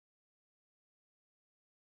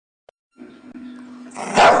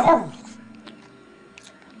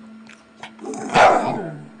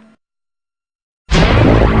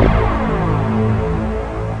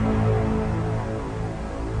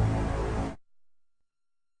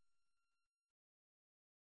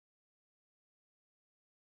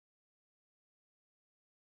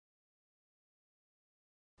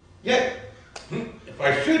Yet, if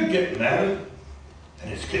I should get married,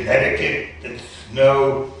 and it's Connecticut, it's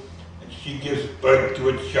snow, and she gives birth to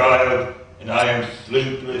a child, and I am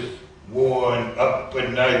sleepless, worn, up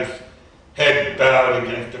at nights, head bowed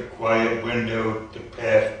against a quiet window to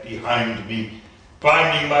pass behind me,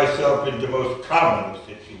 finding myself in the most common of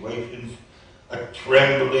situations, a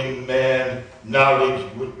trembling man,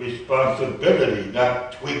 knowledge with responsibility,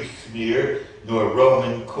 not twig smear, nor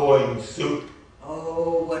Roman coin soup.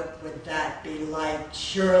 Oh, what would that be like?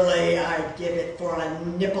 Surely I'd give it for a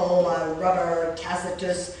nipple, a rubber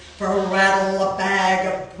Tacitus, for a rattle, a bag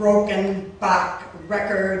of broken Bach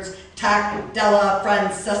records, tack Della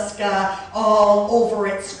Francesca all over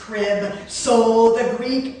its crib, sew the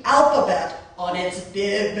Greek alphabet on its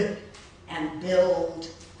bib, and build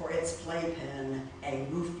for its playpen a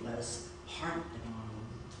roofless harp.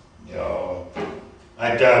 No,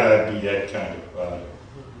 I doubt I'd be that kind of father.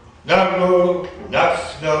 Not rural, not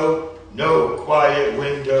snow, no quiet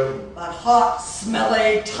window. But hot,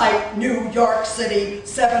 smelly, tight New York City,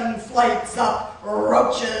 7 flights up,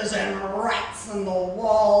 roaches and rats in the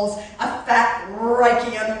walls, a fat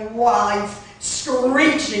Reichian wife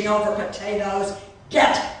screeching over potatoes,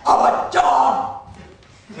 get a dog!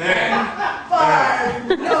 And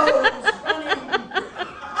 5 nose running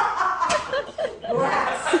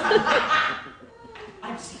rats.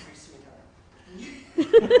 I'm sorry, sweetheart.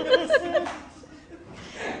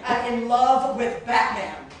 In love with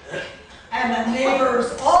Batman, and the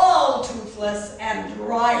neighbors all toothless and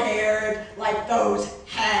dry-haired like those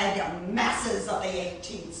hag masses of the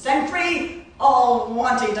 18th century, all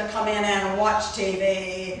wanting to come in and watch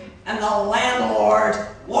TV, and the landlord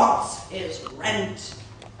wants his rent.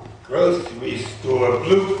 Grocery store,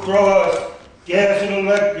 Blue Cross, gas and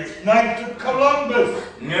electric, Knights of Columbus.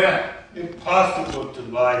 Yeah. Impossible to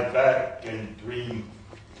lie back and dream.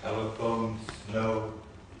 Telephone, snow,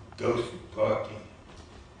 ghost parking.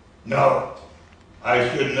 No, I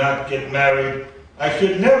should not get married. I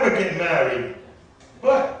should never get married.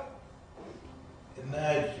 But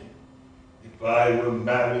imagine if I were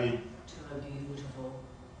married to a beautiful,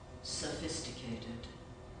 sophisticated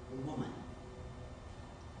woman.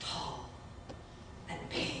 Tall and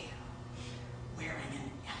pale, wearing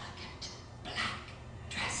an elegant black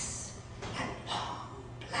dress and long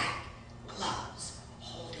black gloves,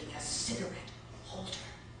 holding a cigarette holder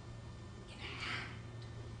in a hand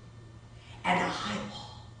and a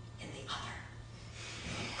highball in the other.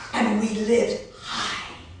 And we lived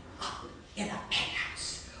high up in a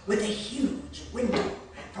penthouse with a huge window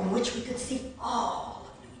from which we could see all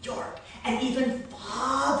of New York and even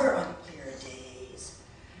farther on clear days.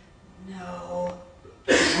 No,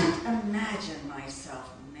 I can't imagine myself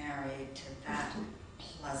married to that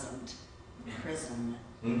pleasant prison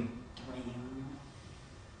dream.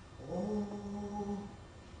 Oh,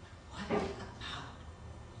 what about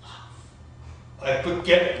love? I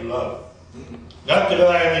forget love. Not that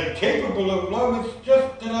I am incapable of love, it's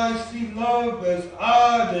just that I see love as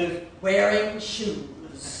odd as wearing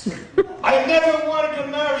shoes. I never wanted to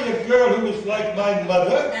marry a girl who was like my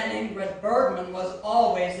mother. And Ingrid Bergman was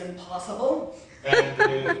always impossible. And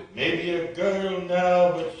there's maybe a girl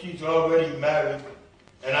now, but she's already married.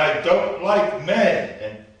 And I don't like men,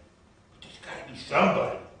 and there's got to be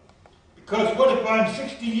somebody. Because what if I'm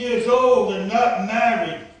 60 years old and not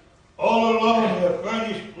married, all alone in a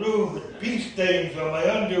furnished room with pee stains on my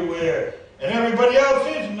underwear, and everybody else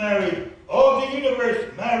is married, all the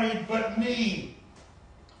universe married but me?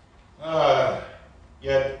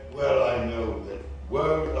 Yet well I know that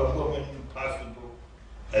were a woman impossible,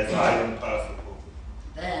 as I am possible,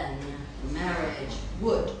 then marriage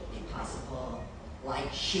would be possible,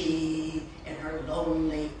 like she in her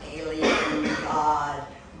lonely alien god,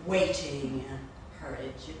 waiting her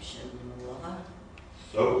Egyptian lover.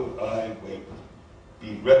 So I wait,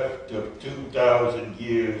 bereft of 2,000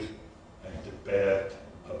 years at the bath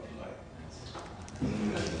of life.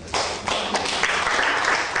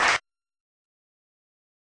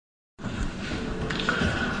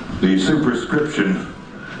 The superscription,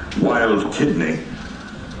 wild kidney,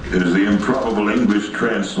 is the improbable English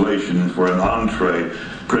translation for an entree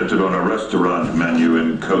printed on a restaurant menu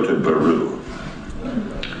in Côte Barou.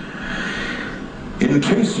 In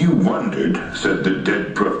case you wondered, said the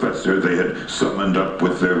dead professor they had summoned up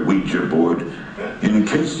with their Ouija board, in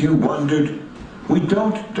case you wondered, we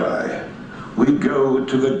don't die. we go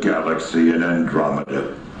to the galaxy in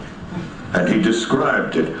Andromeda. And he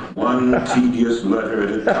described it, one tedious letter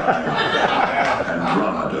at a time.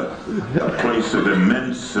 Andromeda, a place of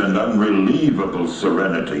immense and unrelievable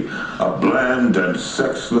serenity, a bland and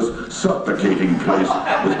sexless, suffocating place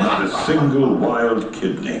with not a single wild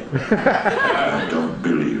kidney. I don't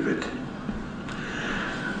believe it.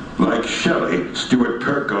 Like Shelley, Stuart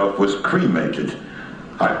Perkoff was cremated.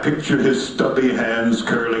 I picture his stubby hands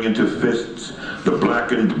curling into fists. The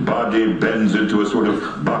blackened body bends into a sort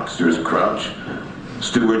of boxer's crouch.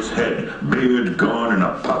 Stuart's head, beard gone in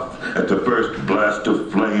a puff at the first blast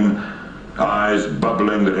of flame, eyes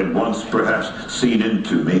bubbling that had once perhaps seen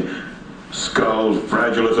into me, skull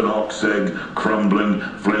fragile as an auk's egg, crumbling,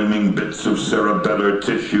 flaming bits of cerebellar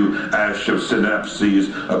tissue, ash of synapses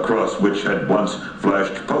across which had once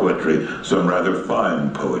flashed poetry, some rather fine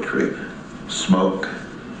poetry. Smoke,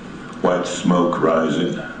 white smoke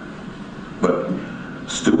rising. But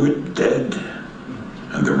Stuart dead,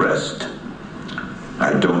 and the rest?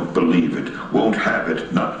 I don't believe it, won't have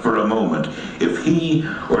it, not for a moment. If he,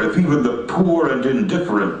 or if even the poor and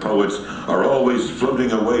indifferent poets are always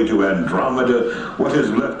floating away to Andromeda, what is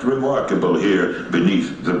left remarkable here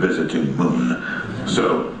beneath the visiting moon?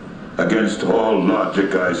 So, against all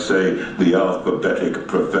logic, I say the alphabetic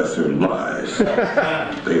professor lies.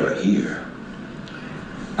 They are here.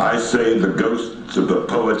 I say the ghosts of the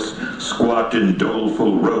poets squat in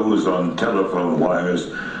doleful rows on telephone wires.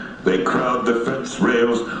 They crowd the fence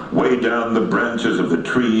rails, way down the branches of the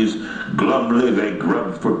trees. Glumly they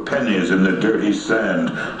grub for pennies in the dirty sand,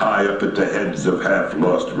 high up at the heads of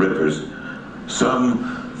half-lost rivers.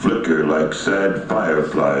 Some flicker like sad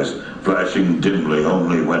fireflies, flashing dimly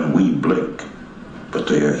only when we blink. But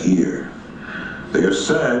they are here. They are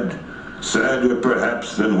sad. Sadder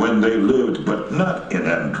perhaps than when they lived, but not in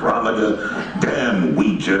Andromeda. Damn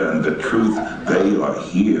Ouija and the truth, they are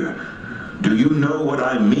here. Do you know what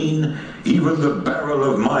I mean? Even the barrel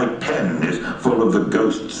of my pen is full of the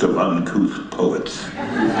ghosts of uncouth poets.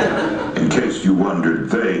 In case you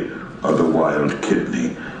wondered, they are the wild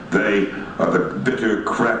kidney. They are the bitter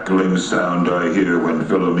crackling sound I hear when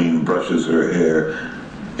Philomene brushes her hair.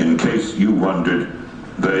 In case you wondered,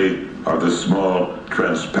 they are the small,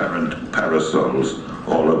 transparent parasols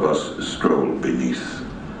all of us stroll beneath.